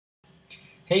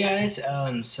Hey guys,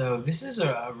 so this is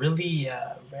a really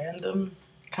random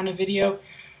kind of video,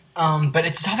 but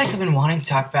it's a topic I've been wanting to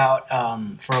talk about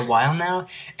for a while now,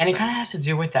 and it kind of has to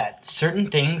do with that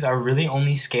certain things are really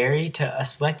only scary to a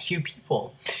select few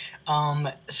people.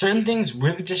 Certain things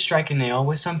really just strike a nail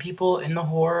with some people in the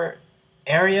horror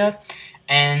area,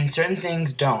 and certain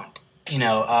things don't.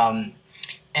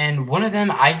 And one of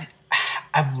them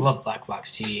I love Black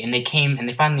Box TV, and they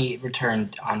finally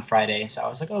returned on Friday, so I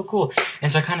was like, oh, cool. And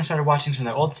so I kind of started watching some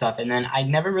of their old stuff, and then I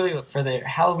never really, for the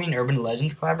Halloween Urban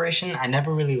Legends collaboration, I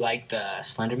never really liked the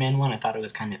Slender-man one. I thought it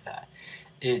was kind of,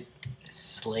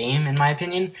 it's lame, in my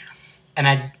opinion, and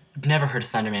I'd never heard of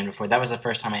Slender-man before. That was the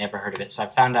first time I ever heard of it, so I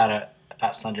found out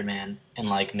about Slender-man in,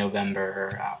 like, November,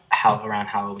 or around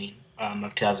Halloween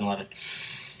of 2011.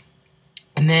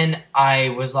 And then I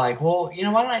was like, well,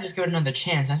 why don't I just give it another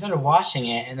chance? And I started watching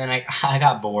it, and then I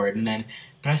got bored. But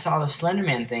I saw the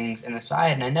Slenderman things in the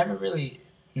side, and I never really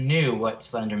knew what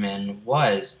Slenderman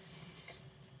was.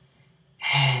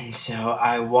 And so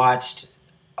I watched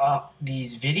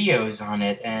these videos on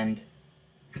it, and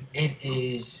it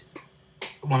is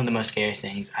one of the most scary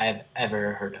things I've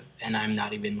ever heard of. And I'm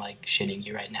not even, like, shitting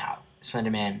you right now.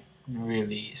 Slenderman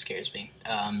really scares me.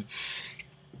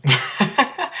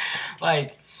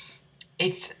 Like,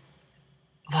 it's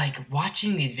like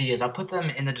watching these videos. I'll put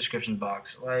them in the description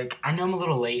box. Like, I know I'm a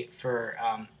little late for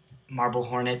Marble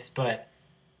Hornets, but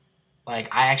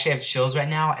like, I actually have chills right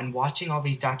now. And watching all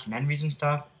these documentaries and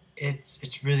stuff,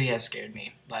 it's really has scared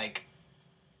me. Like,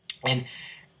 and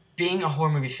being a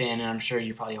horror movie fan, and I'm sure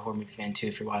you're probably a horror movie fan too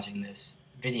if you're watching this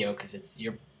video, because if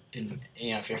you're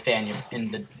a fan, you're in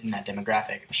that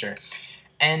demographic, I'm sure.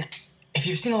 And if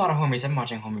you've seen a lot of horror movies, I've been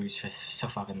watching horror movies for so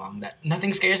fucking long that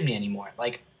nothing scares me anymore.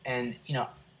 Like, and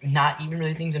not even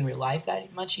really things in real life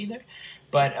that much either.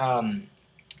 But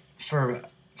for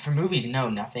movies, no,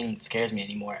 nothing scares me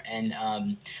anymore. And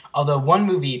although one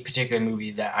particular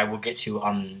movie that I will get to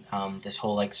on this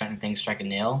whole, like, certain things strike a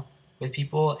nail with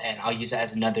people, and I'll use that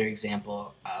as another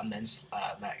example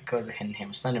that goes hand in hand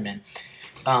with Slenderman.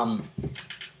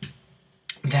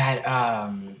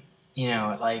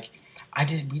 Like,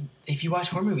 if you watch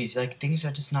horror movies, like, things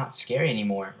are just not scary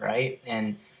anymore, right?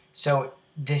 And so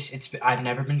I've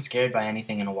never been scared by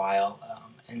anything in a while,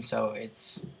 and so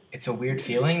it's a weird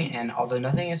feeling. And although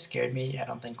nothing has scared me, I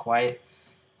don't think quite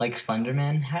like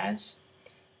Slenderman has.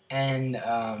 And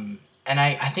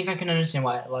I think I can understand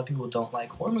why a lot of people don't like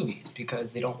horror movies,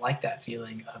 because they don't like that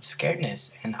feeling of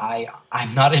scaredness. And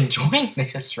I'm not enjoying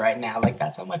this right now. Like,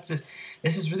 that's how much this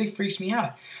is really freaks me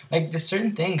out. Like, there's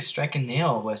certain things strike a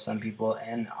nail with some people,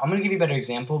 and I'm gonna give you a better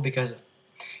example, because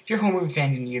if you're a horror movie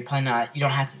fan, you're probably not. You don't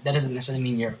have to. That doesn't necessarily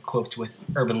mean you're equipped with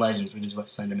urban legends, which is what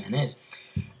Slender-man is.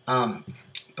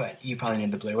 But you probably know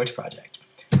the Blair Witch Project.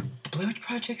 The Blair Witch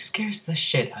Project scares the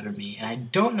shit out of me, and I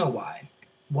don't know why.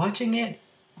 Watching it,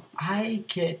 I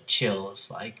get chills.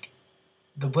 Like,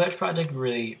 the Blair Witch Project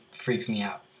really freaks me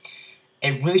out.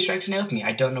 It really strikes a nail with me.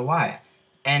 I don't know why.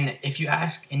 And if you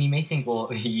ask, and you may think, well,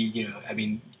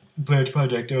 Blair Witch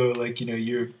Project, oh, like,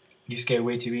 you scare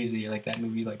way too easily, like, that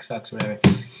movie, like, sucks, whatever.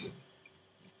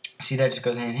 See, that just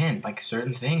goes hand in hand. Like,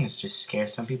 certain things just scare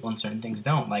some people, and certain things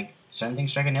don't. Like, certain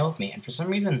things strike a nail with me, and for some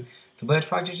reason, the Blair Witch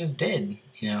Project just did,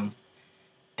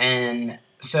 And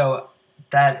so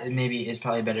that maybe is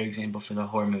probably a better example for the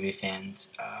horror movie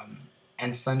fans.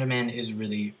 And Slenderman is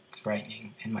really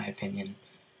frightening, in my opinion.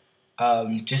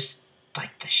 Just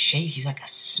like the shape, he's like a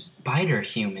spider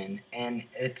human, and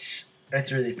it's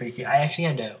really freaky. I actually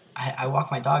I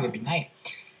walk my dog every night,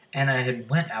 and I had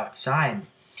went outside,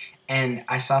 and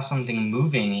I saw something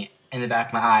moving in the back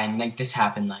of my eye, and like, this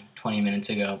happened like 20 minutes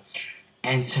ago.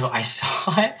 And so I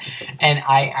saw it, and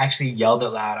I actually yelled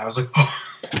out loud. I was like, oh,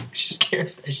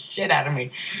 scared the shit out of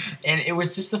me. And it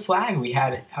was just the flag we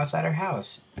had outside our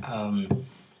house.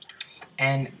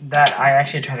 And that I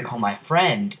actually tried to call my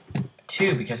friend,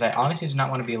 too, because I honestly did not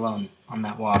want to be alone on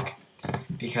that walk.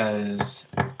 Because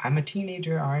I'm a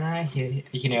teenager, aren't I?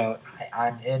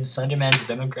 I'm in Slenderman's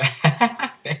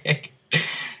demographic.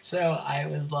 So I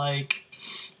was like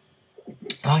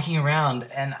walking around,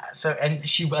 and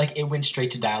she, like, it went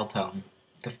straight to dial tone,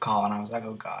 the call, and I was like,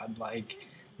 oh god, like,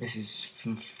 this is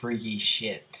some freaky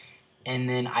shit. And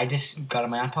then I just got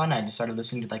on my iPod, and I just started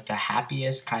listening to, like, the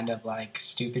happiest kind of, like,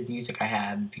 stupid music I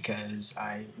had, because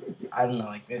I don't know,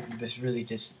 like, this really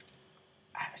just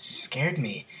scared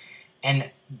me. And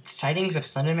sightings of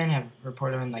Slenderman have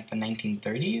reported in, like, the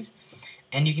 1930s,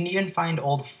 and you can even find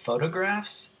old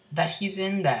photographs that he's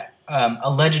in that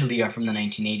allegedly are from the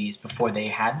 1980s, before they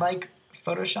had, like,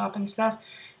 Photoshop and stuff.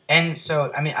 And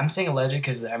so, I mean, I'm saying alleged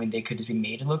because, I mean, they could just be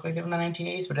made to look like they were in the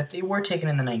 1980s, but if they were taken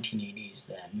in the 1980s,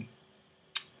 then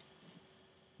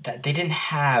that they didn't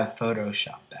have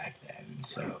Photoshop back then,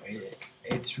 so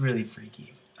it's really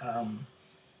freaky.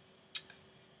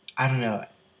 I don't know.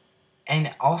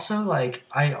 And also, like,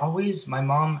 my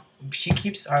mom, she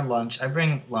keeps our lunch. I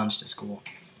bring lunch to school.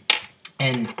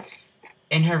 And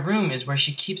in her room is where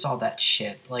she keeps all that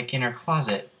shit, like in her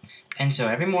closet. And so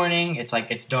every morning, it's like,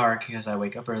 it's dark because I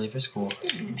wake up early for school.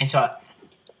 And so,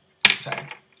 sorry.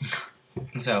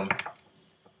 And so,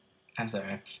 I'm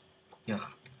sorry. Ugh.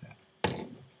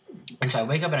 And so I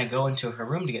wake up and I go into her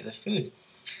room to get the food.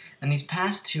 And these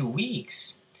past 2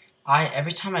 weeks,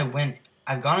 every time I've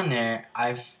gone in there,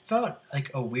 I've felt like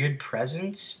a weird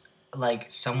presence, like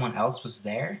someone else was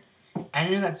there. I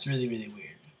know that's really, really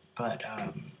weird, but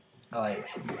like,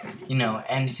 you know,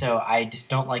 and so I just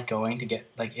don't like going to get,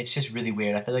 like, it's just really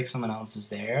weird. I feel like someone else is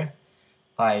there,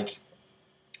 like,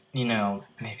 you know,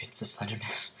 maybe it's the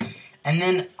Slender-man. And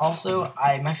then also,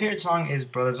 my favorite song is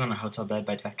 "Brothers on a Hotel Bed"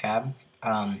 by Death Cab.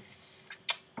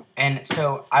 And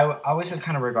so I always have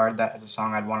kind of regarded that as a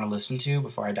song I'd want to listen to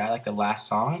before I die, like the last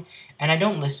song. And I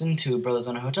don't listen to Brothers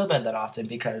on a Hotel Bed that often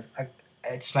because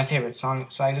it's my favorite song,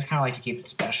 so I just kind of like to keep it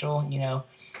special, you know?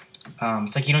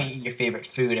 It's like you don't eat your favorite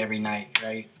food every night,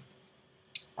 right?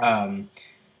 But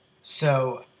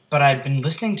I've been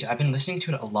listening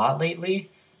to it a lot lately.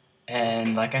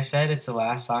 And like I said, it's the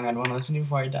last song I'd want to listen to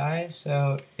before I die,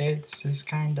 so it's just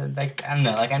kind of like, I don't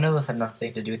know, like I know this has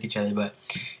nothing to do with each other, but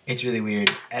it's really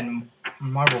weird. And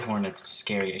Marble Hornets is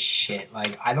scary as shit.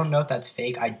 Like, I don't know if that's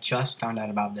fake. I just found out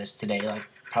about this today, like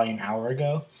probably an hour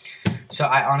ago. So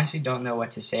I honestly don't know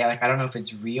what to say. Like, I don't know if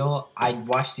it's real. I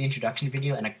watched the introduction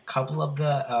video and a couple of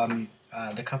the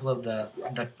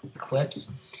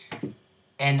clips,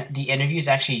 and the interviews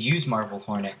actually use Marble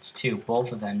Hornets too.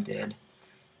 Both of them did.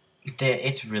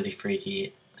 It's really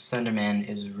freaky. Slenderman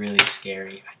is really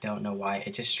scary. I don't know why.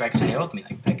 It just strikes a nail with me.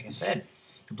 Like I said,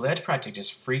 the Blair Witch Project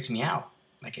just freaked me out.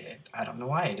 I don't know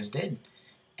why. It just did.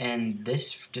 And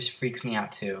this just freaks me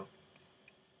out too.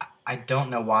 I don't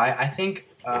know why. I think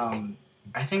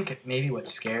maybe what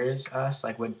scares us,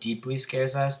 like what deeply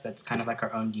scares us, that's kind of like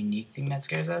our own unique thing that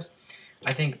scares us.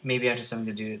 I think maybe it has something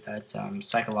to do that's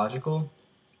psychological.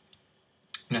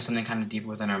 You know, something kind of deeper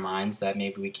within our minds that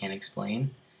maybe we can't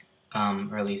explain.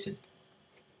 Or at least at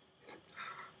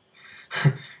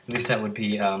least that would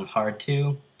be hard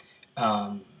to.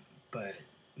 But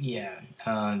yeah,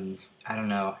 I don't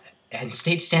know. And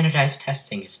state standardized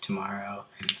testing is tomorrow.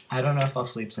 I don't know if I'll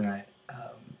sleep tonight.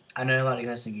 I know a lot of you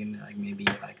guys thinking like maybe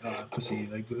like, oh, pussy,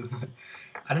 like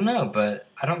I don't know, but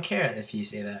I don't care if you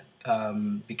say that,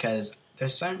 because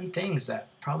there's certain things that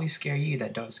probably scare you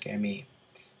that don't scare me.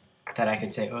 That I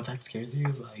could say, oh, that scares you,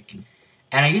 like.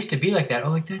 And I used to be like that,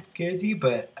 oh, like, that scares you,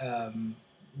 but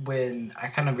when I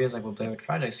kind of realized, like, what Blair Witch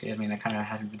Project scares me, and I kind of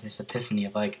had this epiphany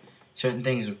of, like, certain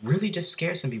things really just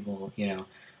scare some people, you know.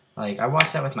 Like, I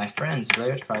watched that with my friends,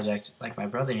 Blair Witch Project, like, my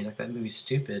brother, and he's like, that movie's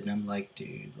stupid, and I'm like,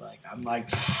 dude, like, I'm like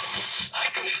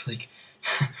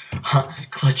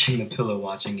clutching the pillow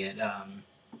watching it.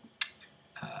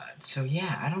 So,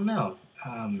 yeah, I don't know.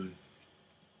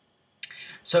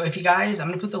 So if you guys, I'm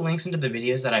going to put the links into the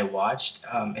videos that I watched.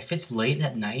 If it's late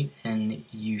at night and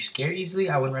you scare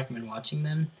easily, I wouldn't recommend watching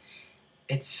them.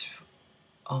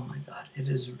 Oh my god,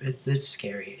 it's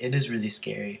scary. It is really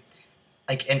scary.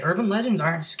 Like, and urban legends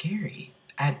aren't scary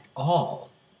at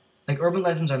all. Like, urban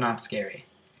legends are not scary.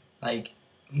 Like,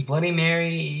 Bloody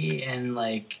Mary and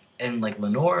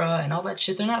Lenora and all that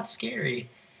shit, they're not scary.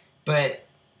 But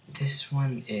this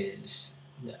one is,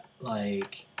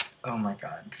 like, oh my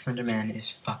god, Slender-man is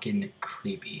fucking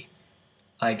creepy.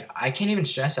 Like, I can't even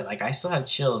stress it. Like, I still have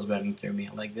chills running through me.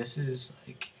 Like, this is,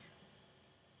 like,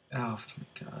 oh my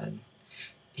god.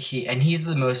 He's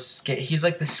the most, he's,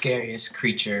 like, the scariest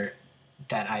creature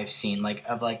that I've seen. Like,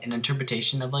 of, like, an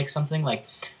interpretation of, like, something. Like,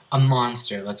 a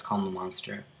monster. Let's call him a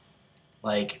monster.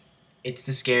 Like, it's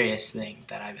the scariest thing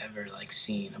that I've ever, like,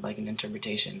 seen of, like, an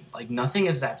interpretation. Like, nothing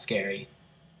is that scary,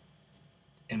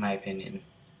 in my opinion.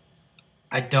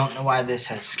 I don't know why this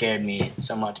has scared me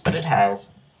so much, but it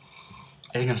has.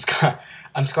 I think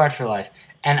I'm scarred for life.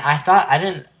 And I thought I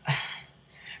didn't.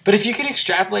 But if you could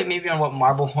extrapolate maybe on what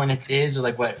Marble Hornets is, or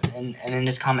like what, and then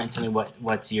just comment to me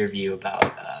what's your view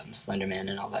about Slender-man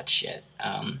and all that shit.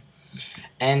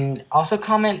 And also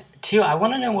comment too. I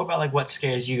want to know more about like what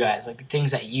scares you guys, like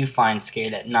things that you find scary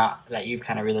that you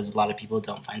kind of realize a lot of people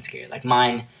don't find scary. Like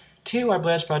mine too are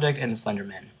Blair Witch Project and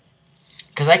Slender-man.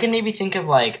 Because I can maybe think of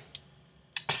like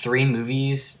 3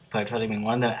 movies, Blair Witch Project being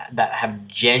one of them, that have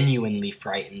genuinely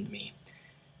frightened me.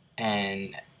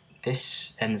 And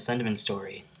this and the Slenderman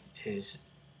story is.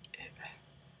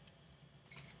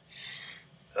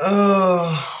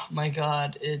 Oh my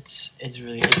god, it's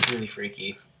really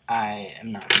freaky. I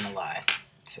am not gonna lie.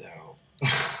 So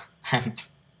I'm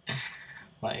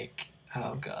like,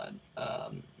 oh god.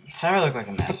 Sorry I look like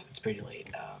a mess. It's pretty late.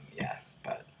 Yeah,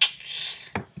 but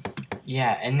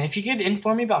yeah. And if you could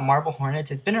inform me about Marble Hornets,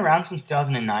 it's been around since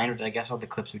 2009, but I guess all the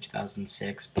clips were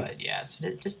 2006. But yeah, so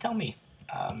just tell me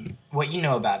what you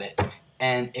know about it,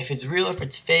 and if it's real or if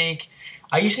it's fake.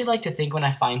 I usually like to think when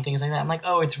I find things like that, I'm like,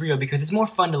 oh, it's real because it's more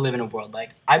fun to live in a world. Like,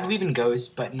 I believe in ghosts,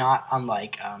 but not on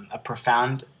like a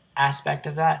profound aspect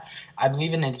of that. I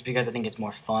believe in it just because I think it's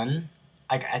more fun.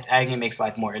 Like, I think it makes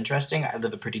life more interesting. I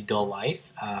live a pretty dull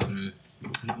life.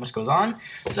 Not much goes on.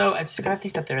 So I just gotta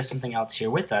think that there is something else here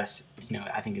with us,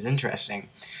 I think is interesting.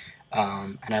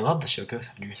 And I love the show Ghost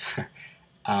Hunters,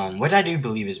 which I do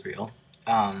believe is real,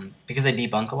 because they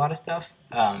debunk a lot of stuff.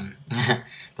 But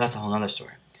that's a whole other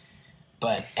story.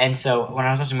 And so when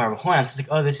I was watching Marble Hornets, I was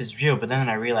like, oh, this is real. But then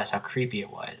I realized how creepy it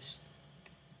was.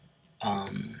 I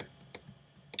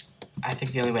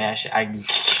think the only way I'm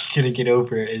gonna get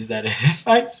over it is that if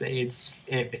I say it's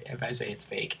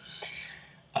fake.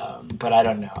 But I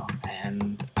don't know.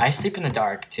 And I sleep in the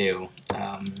dark too.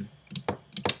 Don't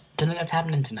think that's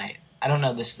happening tonight. I don't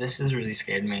know. This has really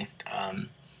scared me.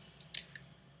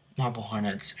 Marble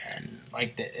Hornets and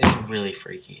like it's really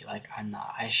freaky. Like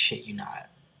I shit you not.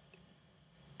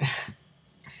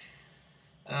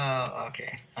 Oh,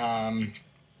 okay.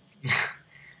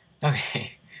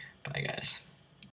 Okay. Bye, guys.